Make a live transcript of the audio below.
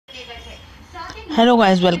Hello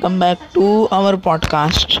guys, welcome back to our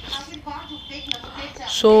podcast.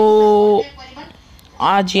 So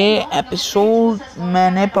आज ये episode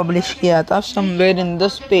मैंने पब्लिश किया था समवेयर इन द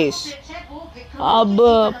स्पेस। अब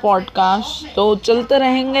पॉडकास्ट तो चलते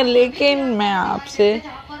रहेंगे, लेकिन मैं आपसे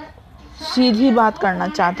सीधी बात करना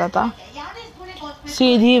चाहता था,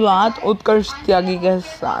 सीधी बात उत्कर्ष त्यागी के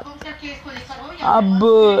साथ। अब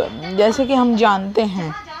जैसे कि हम जानते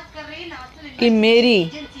हैं कि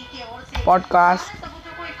मेरी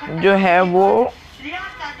पॉडकास्ट जो है वो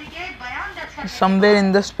somewhere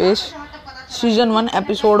in the space season 1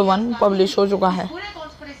 episode 1 publish हो चुका है।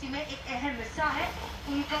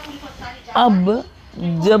 अब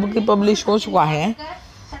जब कि पब्लिश हो चुका है,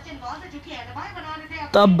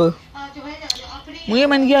 तब मुझे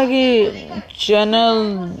मन किया कि चैनल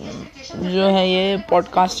जो है ये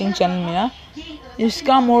पॉडकास्टिंग चैनल मेरा,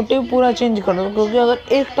 इसका मोटिव पूरा चेंज कर दो, क्योंकि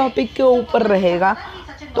अगर एक टॉपिक के ऊपर रहेगा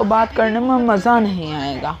तो बात करने में मज़ा नहीं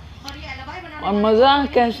आएगा। और मज़ा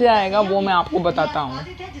कैसे आएगा वो मैं आपको बताता हूँ।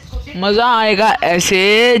 मज़ा आएगा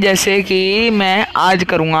ऐसे जैसे कि मैं आज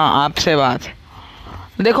करूँगा आपसे बात।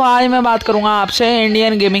 देखो, आज मैं बात करूँगा आपसे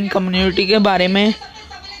इंडियन गेमिंग कम्युनिटी के बारे में।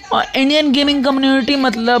 और इंडियन गेमिंग कम्युनिटी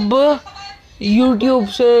मतलब यूट्यूब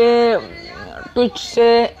से, ट्विच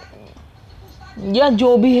से, या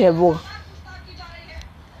जो भी है वो,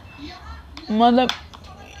 मतलब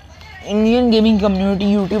इंडियन गेमिंग कम्युनिटी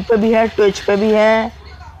यूट्यूब पे भी है, ट्विच पे भी है।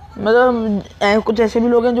 मतलब कुछ ऐसे भी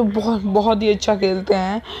लोग हैं जो बहुत ही अच्छा खेलते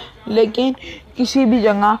हैं, लेकिन किसी भी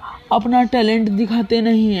जगह अपना टैलेंट दिखाते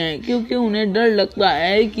नहीं हैं, क्योंकि उन्हें डर लगता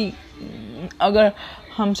है कि अगर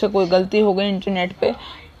हमसे कोई गलती हो गई इंटरनेट पे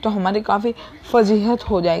तो हमारी काफ़ी फजीहत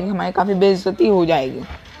हो जाएगी, हमारी काफ़ी बेइज्जती हो जाएगी।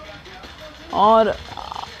 और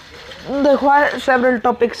देखो, सेवरल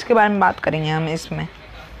टॉपिक्स के बारे में बात करेंगे हम इसमें।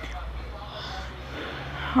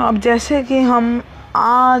 अब जैसे कि हम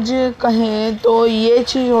आज कहें तो ये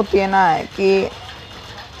चीज़ होती है ना कि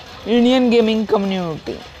इंडियन गेमिंग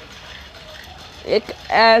कम्युनिटी एक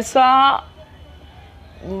ऐसा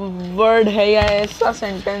वर्ड है या ऐसा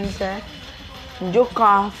सेंटेंस है जो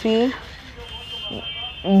काफ़ी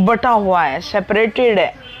बटा हुआ है, सेपरेटेड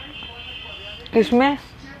है। किसमें?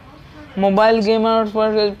 Mobile gamers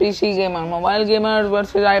versus PC gamer, mobile gamer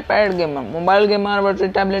versus iPad gamer, mobile gamer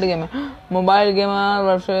versus tablet gamer, mobile gamer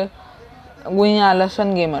versus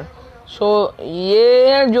लसन गेमर। सो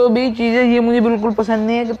ये जो भी चीज़ें, ये मुझे बिल्कुल पसंद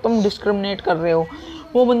नहीं है कि तुम डिस्क्रिमिनेट कर रहे हो।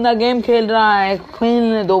 वो बंदा गेम खेल रहा है,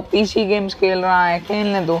 खेलने दो। पीसी गेम्स खेल रहा है,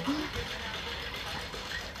 खेलने दो।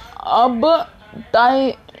 अब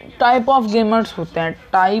टाइप ऑफ गेमर्स होते हैं,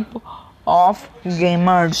 टाइप ऑफ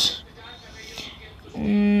गेमर्स।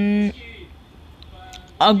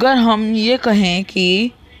 अगर हम ये कहें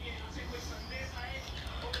कि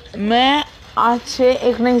मैं आज से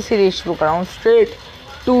एक नई सीरीज शुरू कर रहा हूँ, स्ट्रेट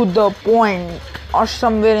टू द पॉइंट और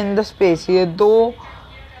समवेयर इन द स्पेस, ये दो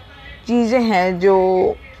चीज़ें हैं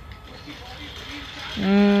जो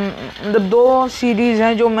दो सीरीज़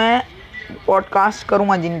हैं जो मैं पॉडकास्ट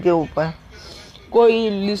करूँगा, जिनके ऊपर कोई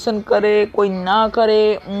लिसन करे कोई ना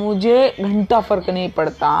करे, मुझे घंटा फ़र्क नहीं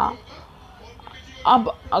पड़ता।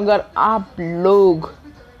 अब अगर आप लोग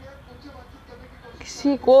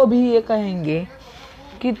किसी को भी ये कहेंगे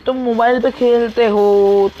कि तुम मोबाइल पे खेलते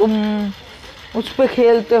हो, तुम उस पे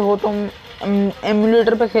खेलते हो, तुम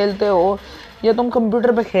एमुलेटर पे खेलते हो, या तुम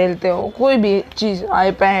कंप्यूटर पे खेलते हो, कोई भी चीज़,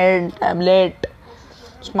 आईपैड, टैबलेट,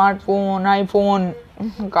 स्मार्टफोन, आईफोन,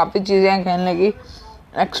 काफ़ी चीज़ें हैं खेलने की,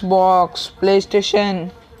 एक्सबॉक्स, प्लेस्टेशन।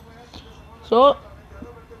 सो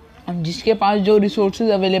जिसके पास जो रिसोर्सेज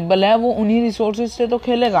अवेलेबल है वो उन्हीं रिसोर्सेज से तो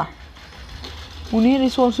खेलेगा, उन्हीं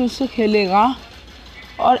रिसोर्सेज से खेलेगा।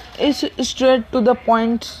 और इस straight to the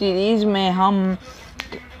point series में हम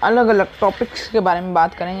अलग अलग टॉपिक्स के बारे में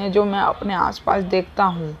बात करेंगे जो मैं अपने आसपास देखता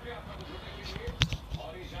हूँ।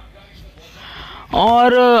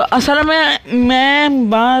 और असल में मैं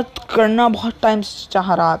बात करना बहुत टाइम से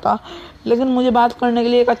चाह रहा था, लेकिन मुझे बात करने के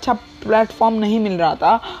लिए एक अच्छा प्लेटफॉर्म नहीं मिल रहा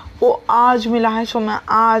था, वो आज मिला है। सो मैं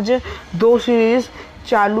आज 2 सीरीज़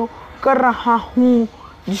चालू कर रहा हूँ,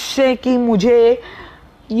 जिससे कि मुझे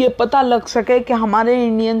ये पता लग सके कि हमारे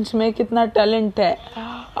इंडियंस में कितना टैलेंट है।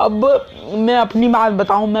 अब मैं अपनी बात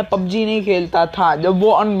बताऊँ, मैं पबजी नहीं खेलता था जब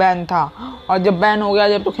वो अनबैन था, और जब बैन हो गया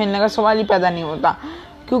जब तो खेलने का सवाल ही पैदा नहीं होता,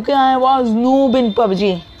 क्योंकि I was noob in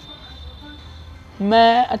PUBG.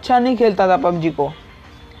 मैं अच्छा नहीं खेलता था पबजी को।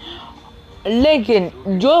 लेकिन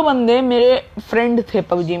जो बंदे मेरे फ्रेंड थे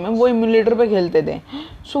पबजी में, वो इम्यूलेटर पे खेलते थे।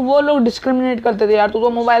 सो वो लोग डिस्क्रिमिनेट करते थे, यार तू तो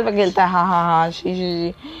मोबाइल पे खेलता है, हाँ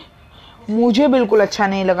शी। मुझे बिल्कुल अच्छा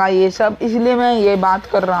नहीं लगा ये सब, इसलिए मैं ये बात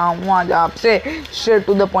कर रहा हूँ आज आपसे straight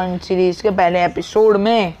to the point series के पहले एपिसोड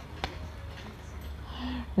में।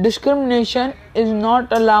 discrimination is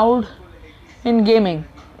not allowed in gaming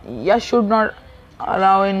या should not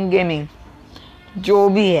allow in gaming, जो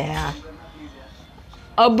भी है यार।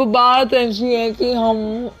 अब बात ऐसी है कि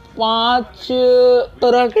हम 5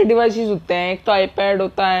 तरह के डिवाइसेस होते हैं। एक तो आईपैड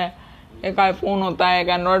होता है, एक आईफोन होता है, एक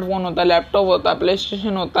एंड्रॉयड फ़ोन होता है, लैपटॉप होता है, प्ले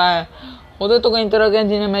स्टेशन होता है, होते तो कई तरह के हैं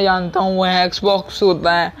जिन्हें मैं जानता हूँ, वो है एक्सबॉक्स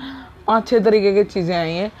होता है। 5-6 तरीके की चीज़ें हैं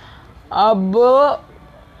ये। अब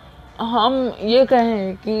हम ये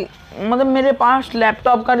कहें कि मतलब मेरे पास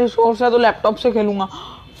लैपटॉप का रिसोर्स है तो लैपटॉप से खेलूँगा,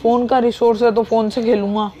 फ़ोन का रिसोर्स है तो फ़ोन से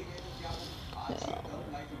खेलूँगा,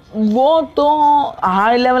 वो तो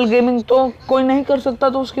हाई लेवल गेमिंग तो कोई नहीं कर सकता,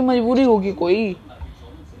 तो उसकी मजबूरी होगी कोई।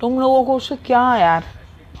 तुम लोगों को उससे क्या यार।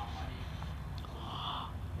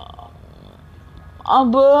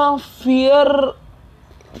 अब फियर,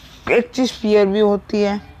 एक चीज़ फियर भी होती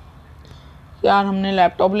है यार, हमने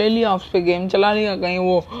लैपटॉप ले लिया, उस पर गेम चला लिया, कहीं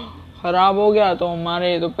वो ख़राब हो गया तो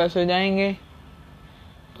हमारे तो पैसे जाएंगे।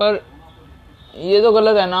 पर ये तो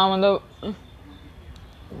गलत है ना। मतलब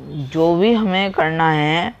जो भी हमें करना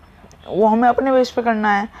है वो हमें अपने बेस पे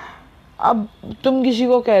करना है। अब तुम किसी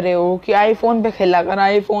को कह रहे हो कि आईफोन पे खेला कर,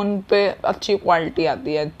 आईफोन पे अच्छी क्वालिटी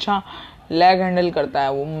आती है, अच्छा लैग हैंडल करता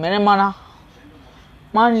है, वो मैंने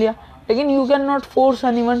मान लिया, लेकिन you can not force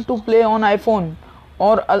anyone to play on iPhone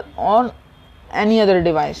और any other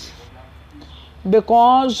device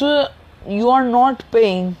because you are not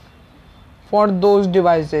paying for those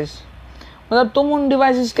devices. मतलब तुम उन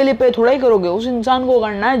डिवाइसेस के लिए पे थोड़ा ही करोगे, उस इंसान को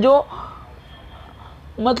करना है जो,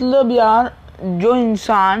 मतलब यार जो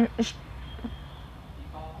इंसान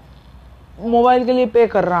मोबाइल के लिए पे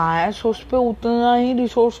कर रहा है सो उस पर उतना ही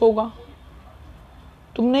रिसोर्स होगा।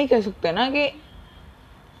 तुम नहीं कह सकते ना कि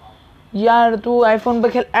यार तू आईफोन पे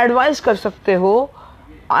खेल, एडवाइस कर सकते हो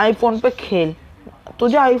आईफोन पे खेल,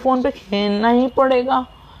 तुझे आईफोन पे खेलना ही पड़ेगा,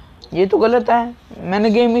 ये तो गलत है। मैंने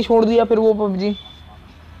गेम ही छोड़ दिया फिर वो पबजी,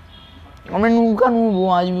 और मैं नूब का नूब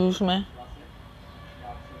हूँ आज भी उसमें।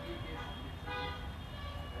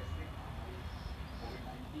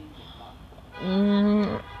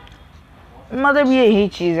 मतलब यही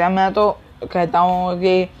चीज़ है। मैं तो कहता हूँ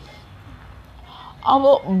कि अब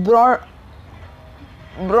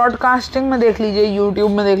ब्रॉडकास्टिंग में देख लीजिए,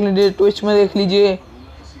 यूट्यूब में देख लीजिए, ट्विच में देख लीजिए,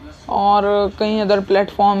 और कई अदर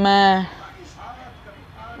प्लेटफॉर्म है,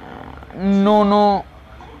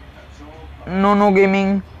 नो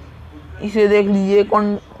गेमिंग, इसे देख लीजिए।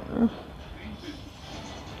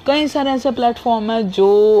 कई सारे ऐसे प्लेटफॉर्म है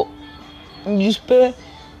जिस पे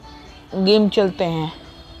गेम चलते हैं।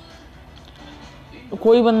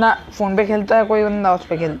 कोई बंदा फ़ोन पे खेलता है, कोई बंदा उस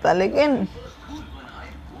पे खेलता है, लेकिन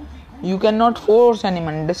you can not force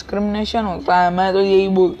anyone. Discrimination होता है। मैं तो यही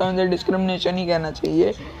बोलता हूँ, डिस्क्रिमिनेशन ही कहना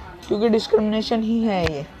चाहिए, क्योंकि डिस्क्रिमिनेशन ही है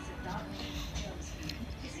ये।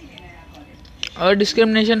 अगर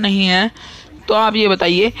डिस्क्रिमिनेशन नहीं है तो आप ये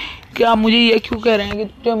बताइए कि आप मुझे ये क्यों कह रहे हैं कि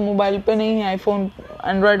तुझे मोबाइल पे नहीं है, आईफोन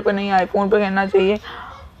एंड्रॉयड पे नहीं है, आईफोन पे खेलना चाहिए।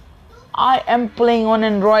 I am playing on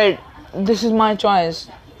Android, this is my choice.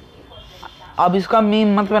 अब इसका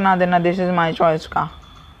मीम मत बना देना दिस इज़ माई चॉइस का,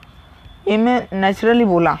 ये मैं नेचुरली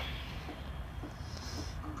बोला।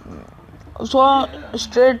 So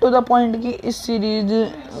straight to the point कि इस सीरीज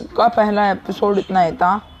का पहला एपिसोड इतना ही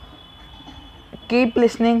था। Keep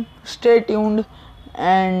listening, stay tuned,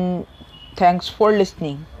 and thanks for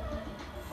listening.